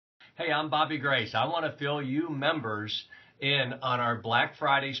Hey, I'm Bobby Grace. I want to fill you members in on our Black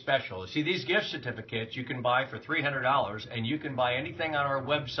Friday special. See, these gift certificates you can buy for $300, and you can buy anything on our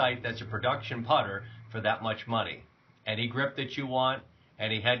website that's a production putter for that much money. Any grip that you want,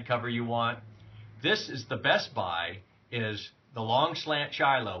 any head cover you want. This is the best buy, is the long slant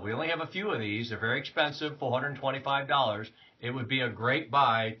Shiloh. We only have a few of these. They're very expensive, $425. It would be a great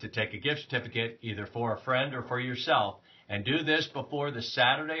buy to take a gift certificate either for a friend or for yourself. And do this before the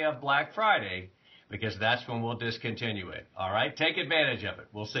Saturday of Black Friday, because that's when we'll discontinue it. All right? Take advantage of it.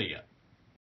 We'll see you.